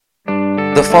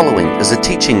The following is a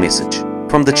teaching message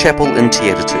from the chapel in Te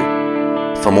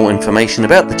Atatu. For more information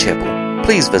about the chapel,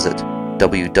 please visit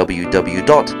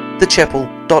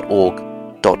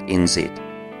www.thechapel.org.nz.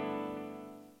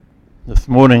 This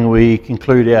morning we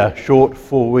conclude our short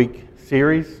 4-week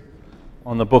series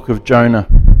on the book of Jonah.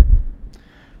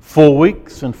 4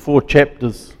 weeks and 4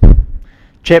 chapters.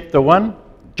 Chapter 1,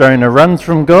 Jonah runs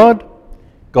from God.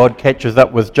 God catches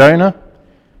up with Jonah.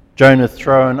 Jonah's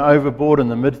thrown overboard in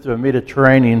the midst of a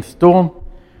Mediterranean storm,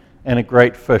 and a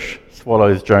great fish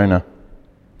swallows Jonah.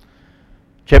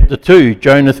 Chapter 2,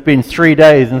 Jonah spends 3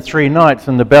 days and 3 nights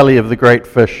in the belly of the great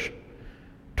fish,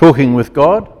 talking with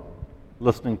God,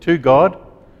 listening to God,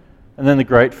 and then the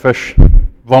great fish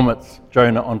vomits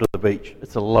Jonah onto the beach.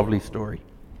 It's a lovely story.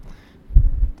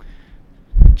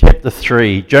 Chapter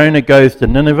 3, Jonah goes to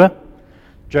Nineveh.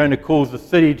 Jonah calls the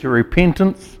city to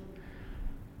repentance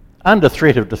under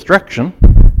threat of destruction,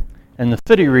 and the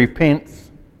city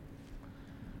repents.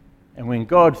 And when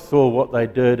God saw what they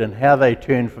did and how they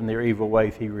turned from their evil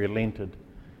ways, he relented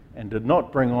and did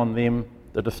not bring on them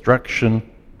the destruction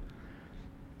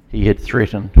he had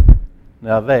threatened.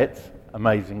 Now that's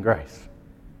amazing grace.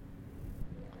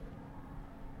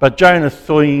 But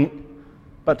to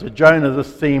Jonah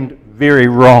this seemed very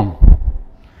wrong,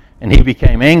 and he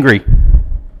became angry.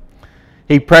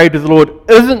 He prayed to the Lord,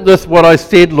 "Isn't this what I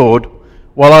said, Lord,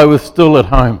 while I was still at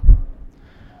home?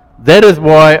 That is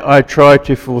why I tried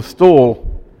to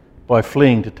forestall by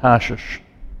fleeing to Tarshish.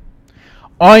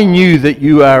 I knew that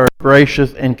you are a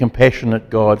gracious and compassionate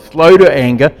God, slow to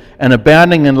anger and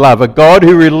abounding in love, a God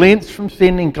who relents from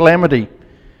sending calamity.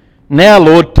 Now,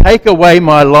 Lord, take away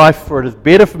my life, for it is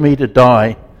better for me to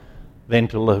die than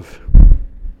to live."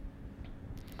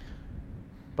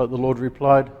 But the Lord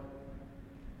replied,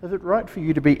 "Is it right for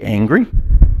you to be angry?"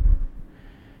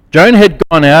 Jonah had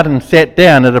gone out and sat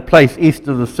down at a place east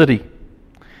of the city.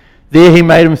 There he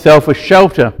made himself a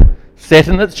shelter, sat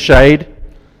in its shade,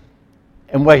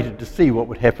 and waited to see what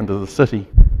would happen to the city.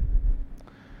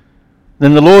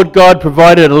 Then the Lord God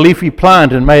provided a leafy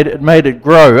plant and made it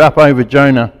grow up over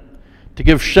Jonah to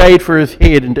give shade for his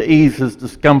head and to ease his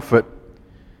discomfort.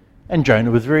 And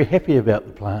Jonah was very happy about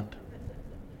the plant.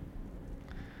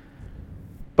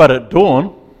 But at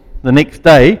dawn, the next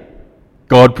day,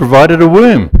 God provided a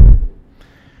worm,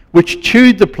 which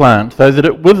chewed the plant so that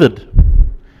it withered.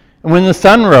 And when the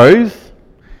sun rose,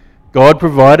 God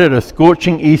provided a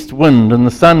scorching east wind, and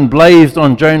the sun blazed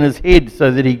on Jonah's head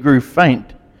so that he grew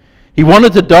faint. He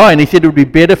wanted to die, and he said, "It would be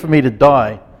better for me to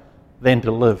die than to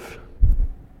live."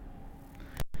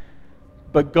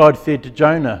 But God said to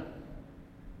Jonah,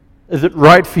 "Is it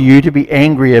right for you to be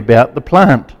angry about the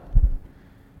plant?"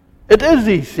 "It is,"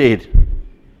 he said.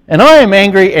 "And I am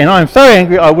angry, and I am so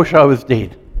angry I wish I was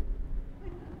dead."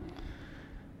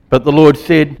 But the Lord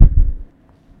said,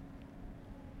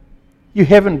 "You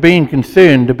haven't been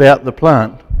concerned about the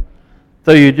plant,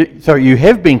 you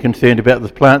have been concerned about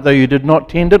this plant, though you did not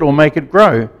tend it or make it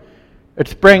grow. It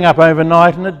sprang up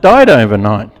overnight and it died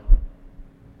overnight.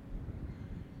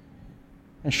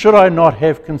 And should I not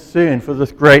have concern for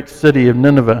this great city of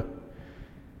Nineveh,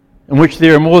 in which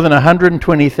there are more than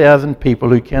 120,000 people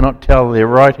who cannot tell their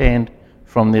right hand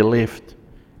from their left,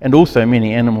 and also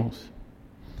many animals?"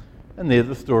 And there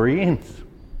the story ends.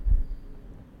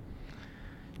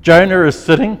 Jonah is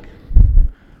sitting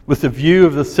with a view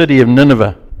of the city of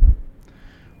Nineveh,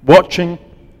 watching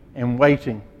and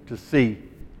waiting to see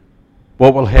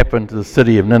what will happen to the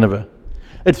city of Nineveh.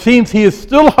 It seems he is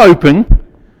still hoping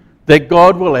that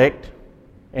God will act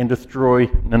and destroy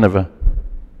Nineveh.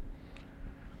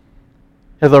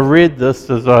 As I read this,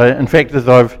 as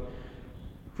I've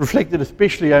reflected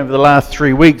especially over the last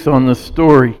 3 weeks on this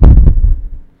story,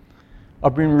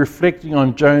 I've been reflecting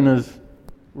on Jonah's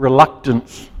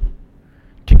reluctance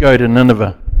to go to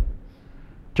Nineveh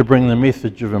to bring the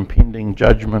message of impending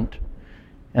judgment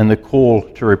and the call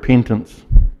to repentance.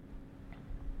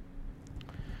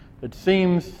 It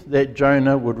seems that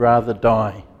Jonah would rather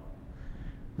die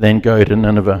than go to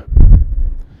Nineveh.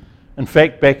 In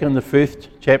fact, back in the first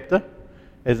chapter,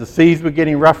 as the seas were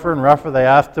getting rougher and rougher, they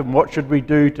asked him, "What should we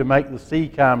do to make the sea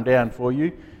calm down for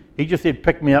you?" He just said,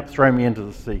 "Pick me up, throw me into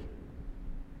the sea."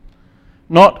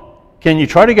 Not, "Can you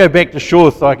try to go back to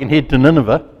shore so I can head to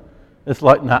Nineveh?" It's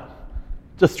like, "Nah,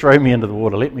 just throw me into the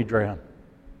water, let me drown."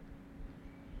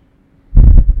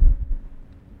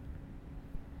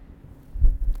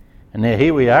 And now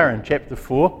here we are in chapter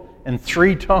 4, and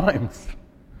 3 times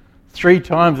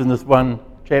in this one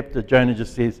chapter, Jonah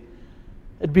just says,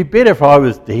 "It'd be better if I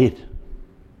was dead."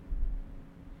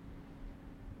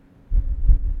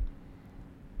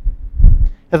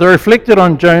 As I reflected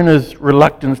on Jonah's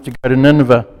reluctance to go to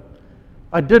Nineveh,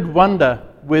 I did wonder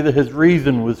whether his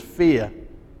reason was fear.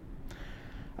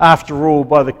 After all,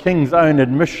 by the king's own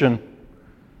admission,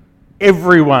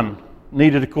 everyone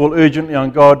needed to call urgently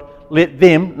on God. Let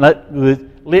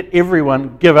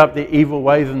everyone give up their evil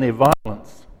ways and their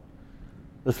violence.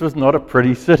 This was not a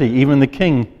pretty city. Even the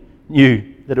king knew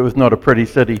that it was not a pretty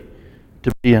city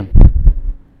to be in.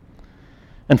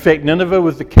 In fact, Nineveh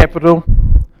was the capital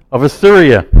of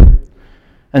Assyria,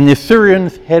 and the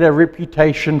Assyrians had a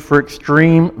reputation for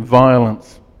extreme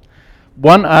violence.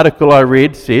 One article I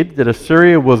read said that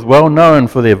Assyria was well known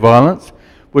for their violence,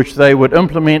 which they would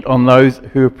implement on those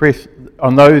who oppressed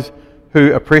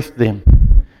them.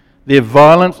 Their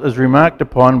violence is remarked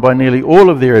upon by nearly all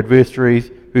of their adversaries,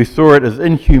 who saw it as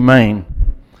inhumane.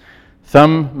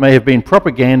 Some may have been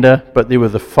propaganda, but there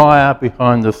was a fire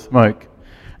behind the smoke.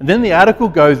 And then the article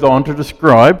goes on to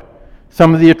describe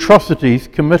some of the atrocities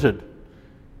committed.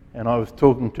 And I was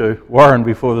talking to Warren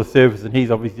before the service, and he's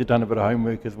obviously done a bit of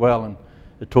homework as well, and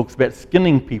it talks about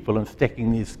skinning people and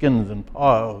stacking their skins in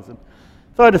piles. And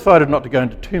so I decided not to go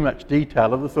into too much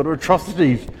detail of the sort of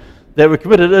atrocities that were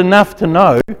committed, enough to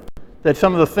know that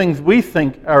some of the things we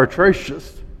think are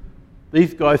atrocious,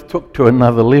 these guys took to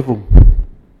another level.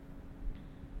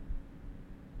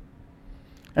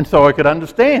 And so I could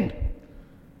understand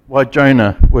why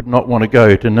Jonah would not want to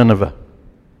go to Nineveh.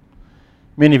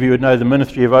 Many of you would know the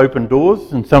ministry of open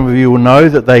doors, and some of you will know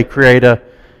that they create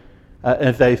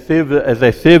as they serve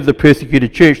the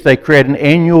persecuted church, they create an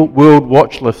annual world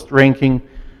watch list ranking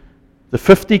the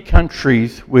 50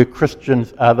 countries where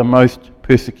Christians are the most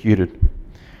persecuted.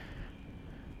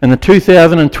 And the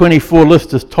 2024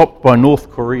 list is topped by North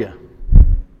Korea,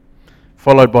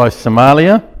 followed by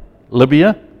Somalia,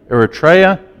 Libya,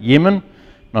 Eritrea, Yemen,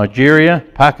 Nigeria,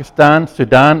 Pakistan,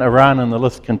 Sudan, Iran, and the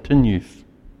list continues.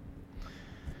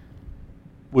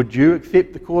 Would you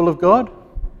accept the call of God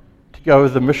to go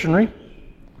as a missionary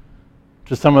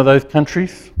to some of those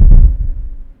countries?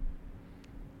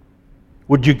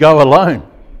 Would you go alone?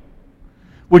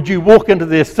 Would you walk into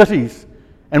their cities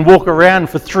and walk around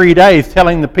for 3 days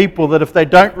telling the people that if they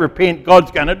don't repent,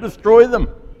 God's going to destroy them?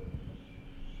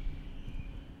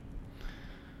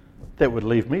 That would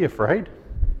leave me afraid.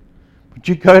 Would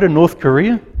you go to North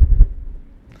Korea?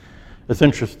 It's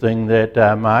interesting that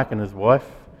Mark and his wife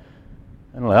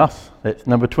and Laos, that's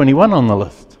number 21 on the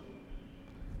list.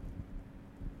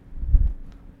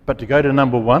 But to go to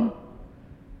number 1,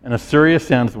 and Assyria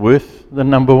sounds worse than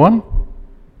number 1.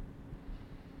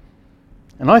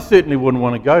 And I certainly wouldn't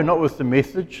want to go, not with the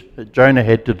message that Jonah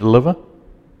had to deliver.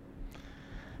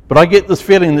 But I get this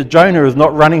feeling that Jonah is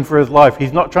not running for his life.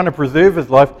 He's not trying to preserve his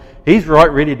life. He's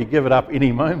right ready to give it up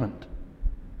any moment.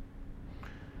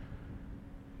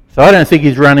 So I don't think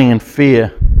he's running in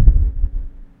fear.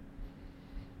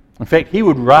 In fact, he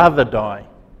would rather die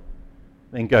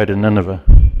than go to Nineveh.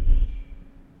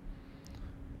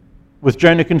 Was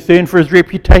Jonah concerned for his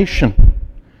reputation?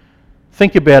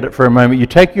 Think about it for a moment. You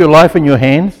take your life in your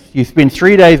hands. You spend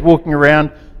 3 days walking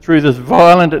around through this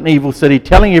violent and evil city,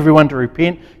 telling everyone to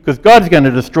repent because God's going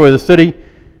to destroy the city.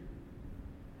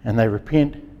 And they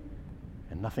repent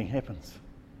and nothing happens.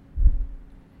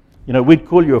 You know, we'd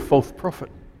call you a false prophet.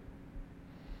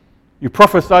 You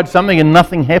prophesied something and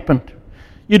nothing happened.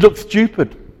 You'd look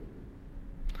stupid.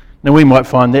 Now we might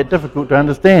find that difficult to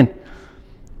understand.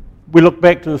 We look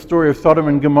back to the story of Sodom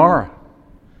and Gomorrah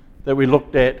that we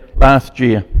looked at last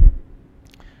year,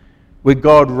 where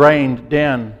God rained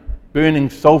down burning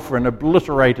sulfur and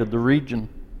obliterated the region.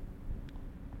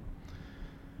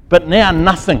 But now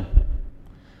nothing.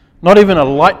 Not even a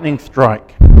lightning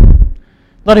strike.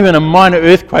 Not even a minor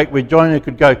earthquake where Jonah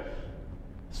could go,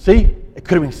 see, it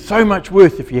could have been so much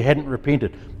worse if you hadn't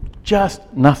repented. Just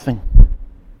nothing.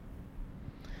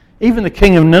 Even the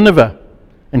king of Nineveh,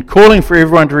 in calling for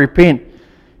everyone to repent,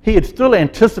 he had still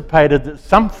anticipated that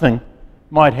something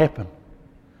might happen.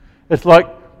 It's like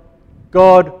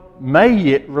God may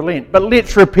yet relent, but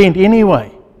let's repent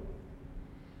anyway.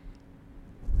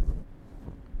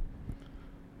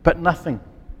 But nothing.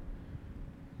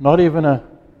 Not even a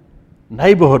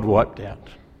neighbourhood wiped out.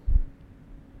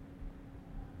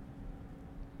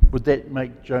 Would that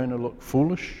make Jonah look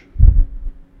foolish?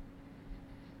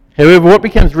 However, what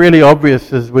becomes really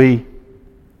obvious as we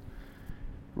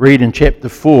read in chapter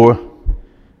 4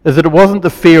 is that it wasn't the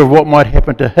fear of what might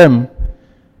happen to him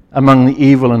among the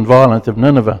evil and violence of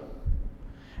Nineveh.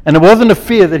 And it wasn't a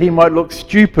fear that he might look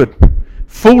stupid,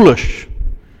 foolish,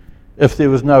 if there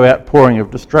was no outpouring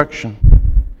of destruction.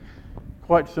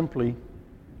 Quite simply,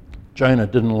 Jonah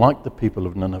didn't like the people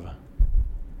of Nineveh.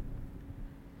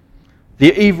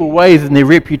 Their evil ways and their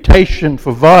reputation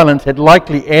for violence had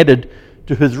likely added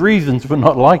to his reasons for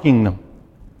not liking them.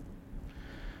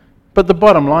 But the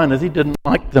bottom line is he didn't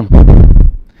like them.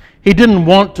 He didn't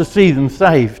want to see them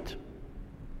saved.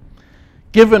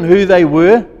 Given who they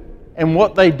were and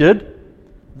what they did,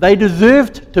 they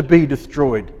deserved to be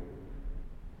destroyed.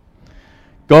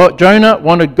 Jonah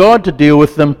wanted God to deal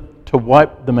with them, to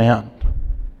wipe them out.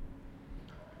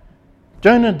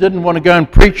 Jonah didn't want to go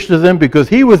and preach to them because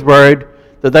he was worried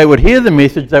that they would hear the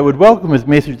message, they would welcome his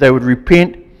message, they would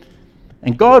repent,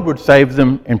 and God would save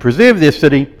them and preserve their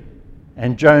city,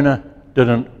 and Jonah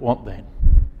didn't want that.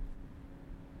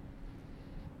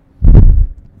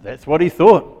 That's what he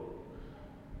thought.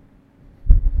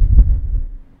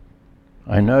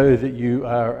 I know that you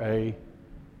are a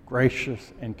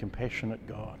gracious and compassionate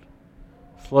God,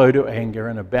 slow to anger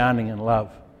and abounding in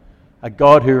love, a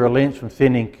God who relents from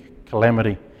sending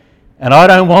calamity. And I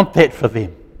don't want that for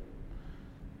them.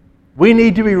 We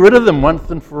need to be rid of them once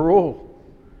and for all.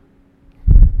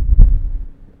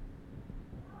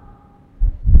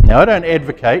 Now, I don't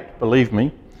advocate, believe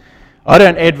me, I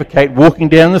don't advocate walking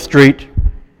down the street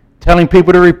telling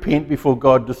people to repent before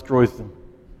God destroys them.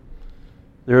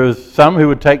 There is some who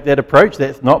would take that approach.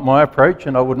 That's not my approach,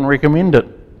 and I wouldn't recommend it.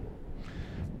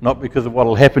 Not because of what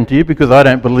will happen to you, because I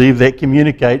don't believe that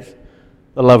communicates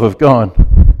the love of God.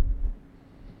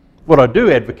 What I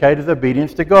do advocate is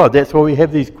obedience to God. That's why we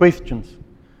have these questions.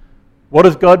 What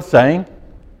is God saying?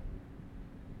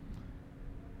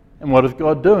 And what is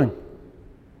God doing?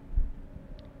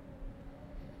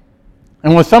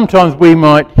 And while sometimes we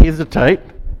might hesitate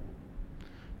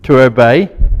to obey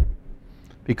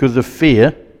because of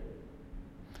fear,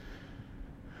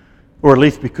 or at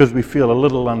least because we feel a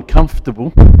little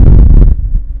uncomfortable,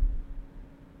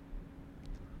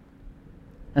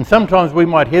 and sometimes we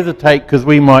might hesitate because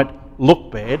we might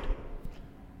look bad.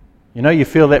 You know, you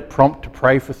feel that prompt to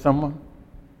pray for someone,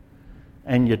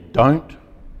 and you don't,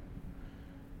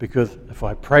 because if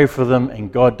I pray for them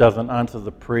and God doesn't answer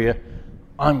the prayer,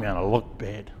 I'm going to look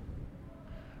bad.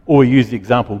 Or we use the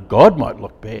example, God might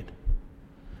look bad.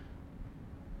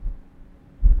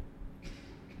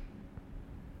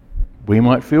 We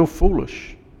might feel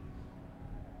foolish.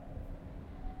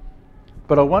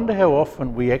 But I wonder how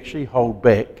often we actually hold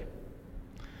back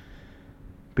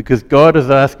because God is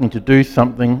asking us to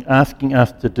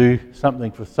do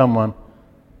something for someone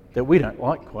that we don't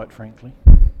like, quite frankly.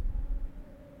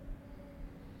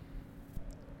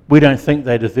 We don't think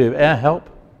they deserve our help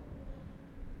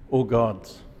or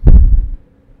God's.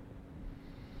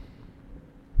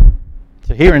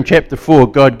 So here in chapter 4,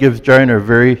 God gives Jonah a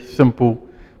very simple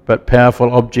but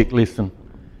powerful object lesson.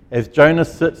 As Jonah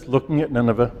sits looking at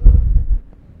Nineveh,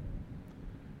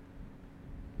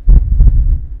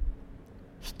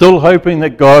 still hoping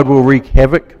that God will wreak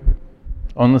havoc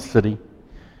on the city,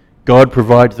 God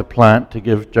provides a plant to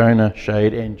give Jonah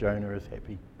shade, and Jonah is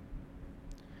happy.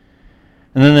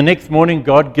 And then the next morning,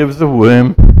 God gives a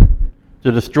worm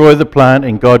to destroy the plant,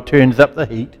 and God turns up the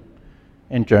heat,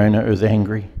 and Jonah is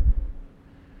angry.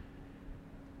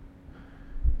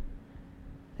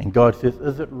 And God says,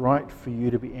 is it right for you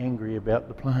to be angry about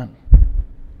the plant?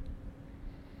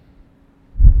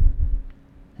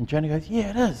 And Jonah goes, yeah,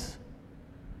 it is.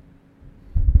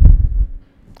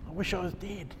 I wish I was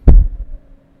dead.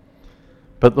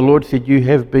 But the Lord said, you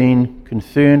have been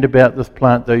concerned about this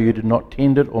plant, though you did not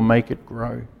tend it or make it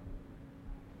grow.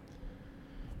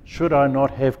 Should I not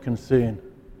have concern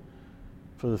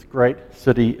for this great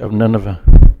city of Nineveh,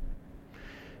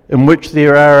 in which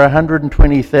there are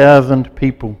 120,000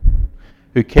 people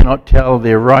who cannot tell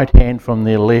their right hand from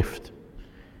their left,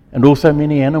 and also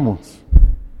many animals?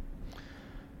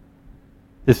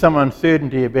 There's some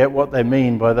uncertainty about what they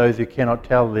mean by those who cannot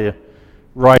tell their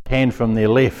right hand from their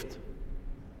left.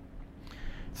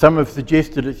 Some have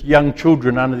suggested it's young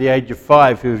children under the age of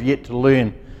 5 who have yet to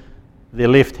learn their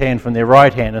left hand from their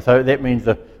right hand, and so that means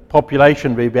the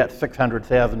population will be about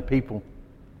 600,000 people.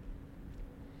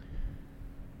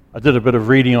 I did a bit of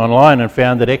reading online and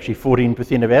found that actually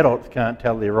 14% of adults can't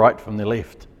tell their right from their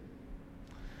left.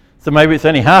 So maybe it's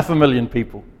only 500,000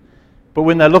 people. But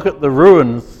when they look at the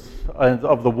ruins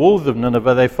of the walls of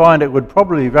Nineveh, they find it would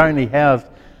probably have only housed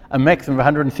a maximum of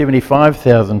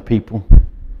 175,000 people.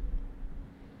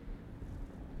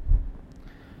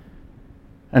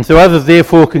 And so others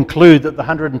therefore conclude that the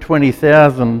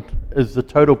 120,000 is the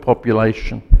total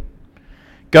population.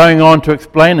 Going on to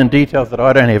explain in details that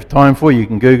I don't have time for, you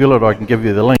can Google it, or I can give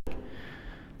you the link,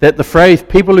 that the phrase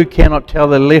people who cannot tell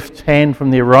their left hand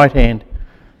from their right hand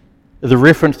is a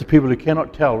reference to people who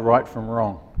cannot tell right from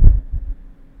wrong.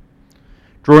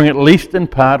 Drawing at least in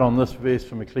part on this verse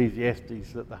from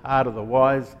Ecclesiastes, that the heart of the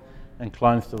wise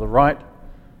inclines to the right,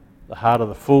 the heart of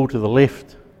the fool to the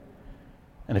left,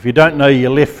 And if you don't know your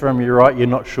left from your right, you're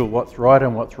not sure what's right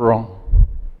and what's wrong.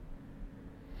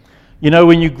 You know,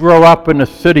 when you grow up in a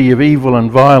city of evil and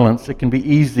violence, it can be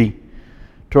easy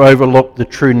to overlook the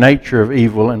true nature of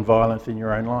evil and violence in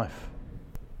your own life.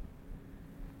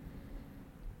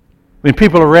 When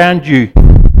people around you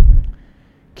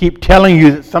keep telling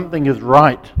you that something is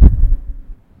right,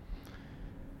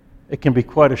 it can be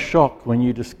quite a shock when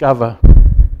you discover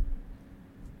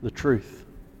the truth.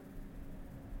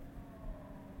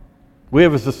 We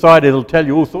have a society that will tell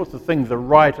you all sorts of things are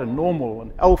right and normal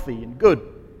and healthy and good.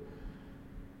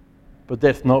 But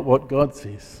that's not what God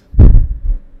says.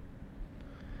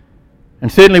 And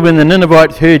certainly when the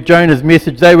Ninevites heard Jonah's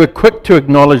message, they were quick to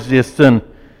acknowledge their sin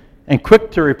and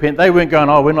quick to repent. They weren't going,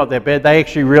 oh, we're not that bad. They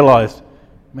actually realised,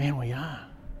 man, we are.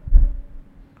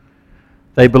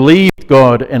 They believed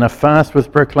God and a fast was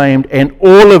proclaimed, and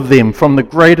all of them, from the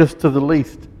greatest to the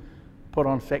least, put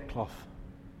on sackcloth.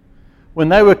 When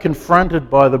they were confronted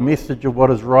by the message of what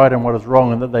is right and what is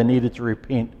wrong and that they needed to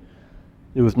repent,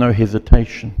 there was no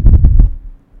hesitation.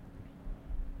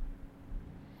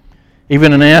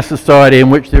 Even in our society in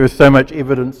which there is so much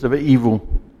evidence of evil,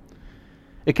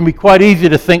 it can be quite easy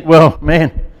to think, well,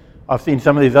 man, I've seen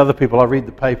some of these other people, I read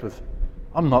the papers,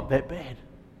 I'm not that bad.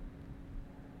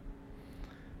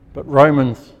 But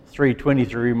Romans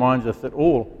 3:23 reminds us that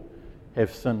all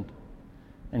have sinned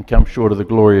and come short of the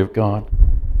glory of God.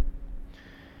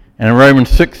 And in Romans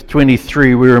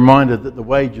 6:23 we're reminded that the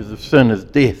wages of sin is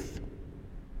death.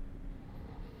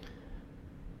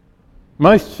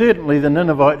 Most certainly the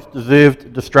Ninevites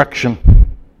deserved destruction.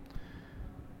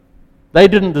 They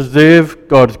didn't deserve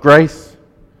God's grace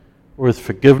or His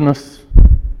forgiveness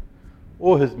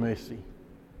or His mercy,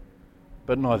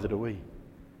 but neither do we.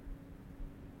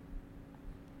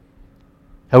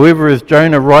 However, as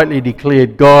Jonah rightly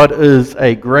declared, God is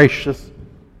a gracious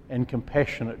and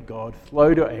compassionate God,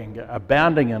 slow to anger,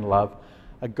 abounding in love,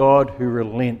 a God who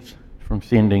relents from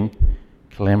sending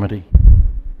calamity,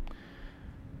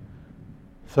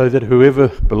 so that whoever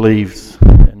believes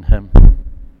in Him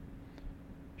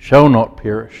shall not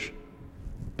perish,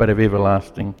 but have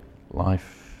everlasting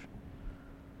life.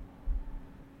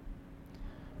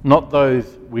 Not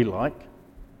those we like,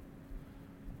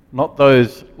 not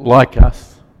those like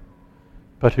us,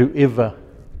 but whoever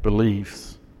believes.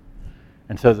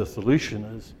 And so the solution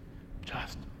is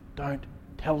just don't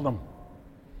tell them.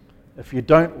 If you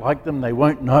don't like them, they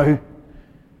won't know.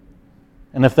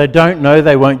 And if they don't know,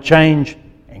 they won't change,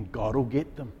 and God will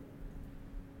get them.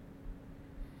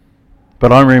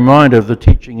 But I'm reminded of the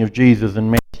teaching of Jesus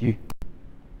in Matthew.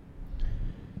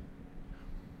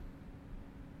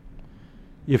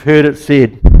 You've heard it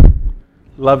said,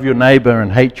 love your neighbour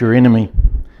and hate your enemy.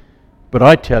 But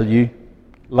I tell you,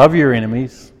 love your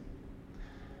enemies.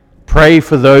 Pray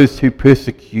for those who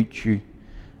persecute you,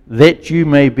 that you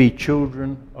may be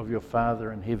children of your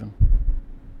Father in heaven.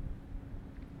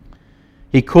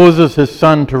 He causes His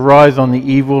sun to rise on the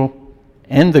evil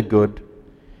and the good,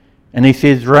 and He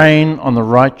says rain on the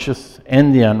righteous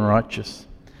and the unrighteous.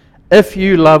 If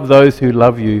you love those who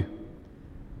love you,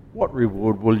 what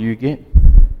reward will you get?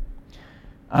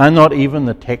 Are not even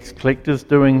the tax collectors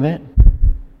doing that?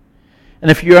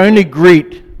 And if you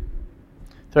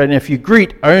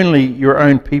greet only your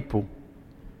own people,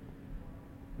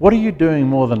 what are you doing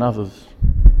more than others?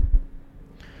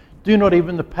 Do not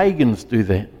even the pagans do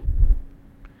that?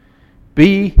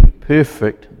 Be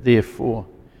perfect, therefore,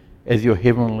 as your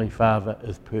heavenly Father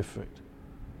is perfect.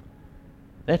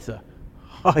 That's a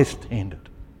high standard.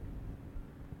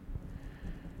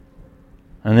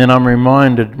 And then I'm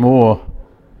reminded more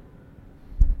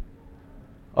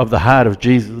of the heart of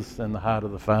Jesus than the heart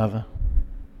of the Father.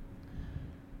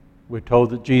 We're told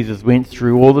that Jesus went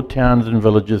through all the towns and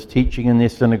villages, teaching in their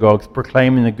synagogues,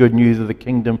 proclaiming the good news of the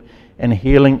kingdom, and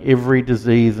healing every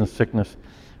disease and sickness.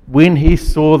 When He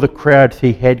saw the crowds,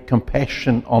 He had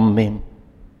compassion on them,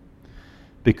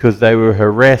 because they were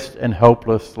harassed and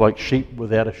helpless like sheep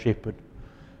without a shepherd.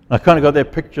 I kind of got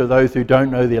that picture of those who don't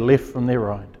know their left from their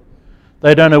right.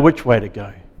 They don't know which way to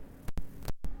go.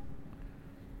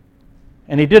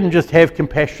 And He didn't just have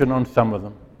compassion on some of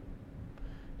them.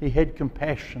 He had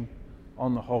compassion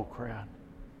on the whole crowd.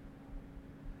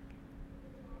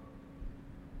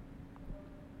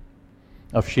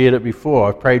 I've shared it before.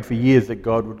 I've prayed for years that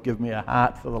God would give me a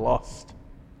heart for the lost.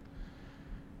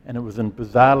 And it was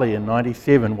bizarrely in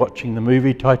 97 watching the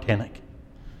movie Titanic.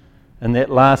 And that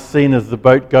last scene as the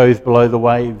boat goes below the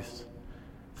waves.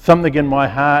 Something in my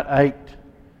heart ached,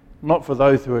 not for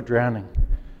those who are drowning,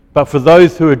 but for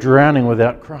those who are drowning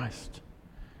without Christ.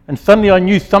 And suddenly I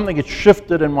knew something had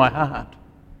shifted in my heart.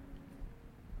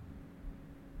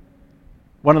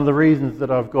 One of the reasons that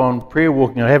I've gone prayer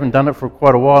walking, I haven't done it for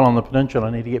quite a while on the peninsula,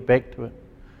 I need to get back to it,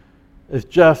 is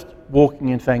just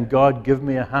walking and saying, God, give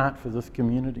me a heart for this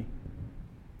community.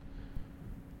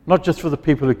 Not just for the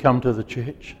people who come to the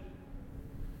church.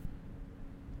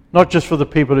 Not just for the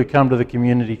people who come to the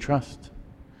community trust.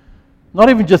 Not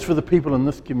even just for the people in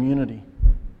this community.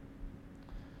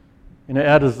 You know,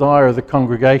 our desire as a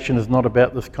congregation is not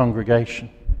about this congregation.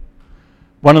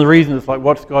 One of the reasons it's like,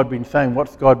 what's God been saying?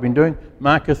 What's God been doing?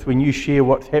 Marcus, when you share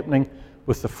what's happening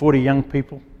with the 40 young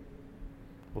people,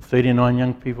 or 39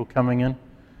 young people coming in,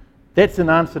 that's an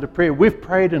answer to prayer. We've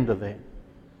prayed into that.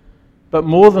 But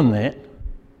more than that,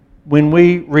 when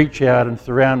we reach out and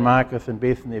surround Marcus and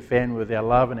Beth and their family with our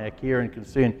love and our care and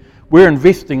concern, we're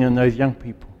investing in those young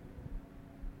people.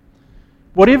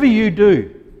 Whatever you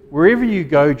do, wherever you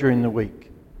go during the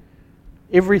week,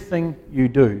 everything you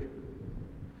do,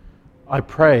 I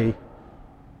pray,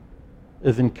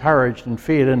 is encouraged and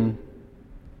fed in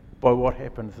by what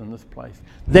happens in this place.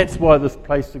 That's why this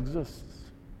place exists.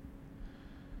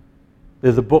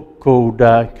 There's a book called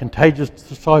Contagious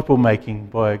Disciple Making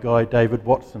by a guy, David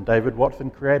Watson. David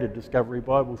Watson created Discovery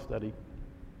Bible Study.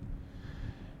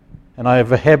 And I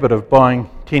have a habit of buying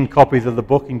 10 copies of the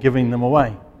book and giving them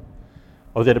away.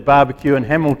 I was at a barbecue in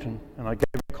Hamilton and I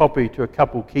gave a copy to a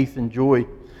couple, Keith and Joy.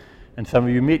 And some of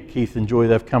you met Keith and Joy.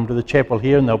 They've come to the chapel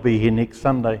here and they'll be here next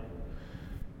Sunday.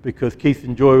 Because Keith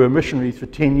and Joy were missionaries for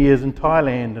 10 years in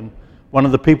Thailand. And one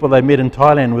of the people they met in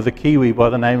Thailand was a Kiwi by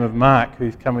the name of Mark,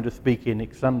 who's coming to speak here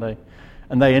next Sunday.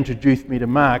 And they introduced me to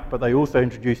Mark, but they also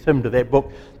introduced him to that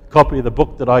book. A copy of the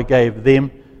book that I gave them,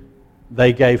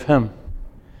 they gave him.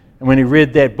 And when he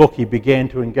read that book, he began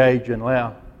to engage in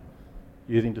Lao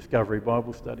using Discovery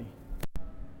Bible Study.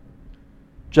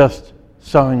 Just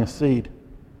sowing a seed.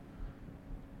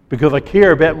 Because I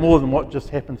care about more than what just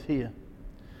happens here.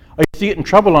 I used to get in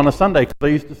trouble on a Sunday because I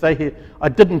used to say here, I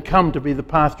didn't come to be the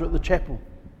pastor at the chapel.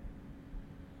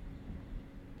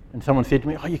 And someone said to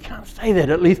me, oh, you can't say that,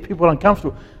 it leaves people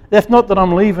uncomfortable. That's not that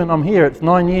I'm leaving, I'm here, it's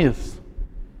 9 years.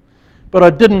 But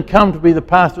I didn't come to be the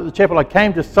pastor at the chapel, I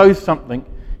came to sow something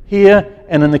here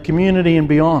and in the community and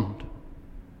beyond.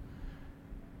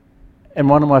 And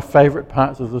one of my favourite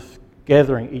parts of this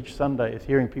gathering each Sunday is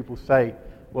hearing people say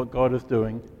what God is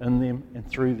doing in them and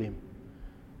through them.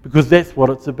 Because that's what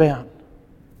it's about.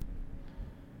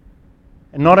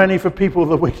 And not only for people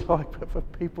that we like, but for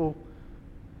people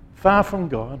far from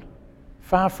God,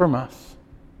 far from us.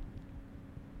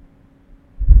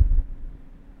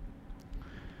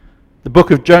 The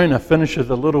book of Jonah finishes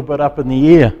a little bit up in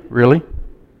the air, really.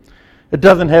 It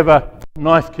doesn't have a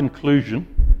nice conclusion.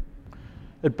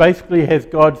 It basically has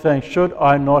God saying, should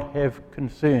I not have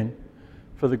concern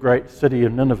for the great city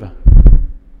of Nineveh?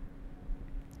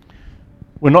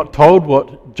 We're not told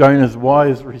what Jonah's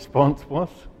wise response was,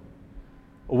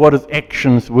 or what his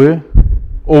actions were,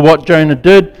 or what Jonah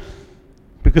did,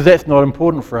 because that's not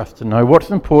important for us to know.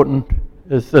 What's important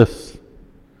is this.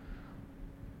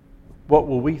 What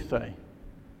will we say?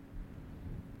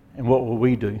 And what will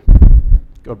we do?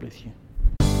 God bless you.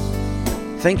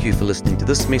 Thank you for listening to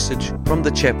this message from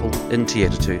the chapel in Te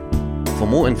Atatu. For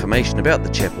more information about the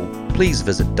chapel, please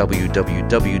visit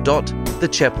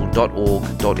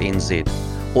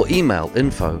www.thechapel.org.nz or email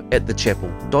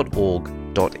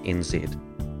info@thechapel.org.nz.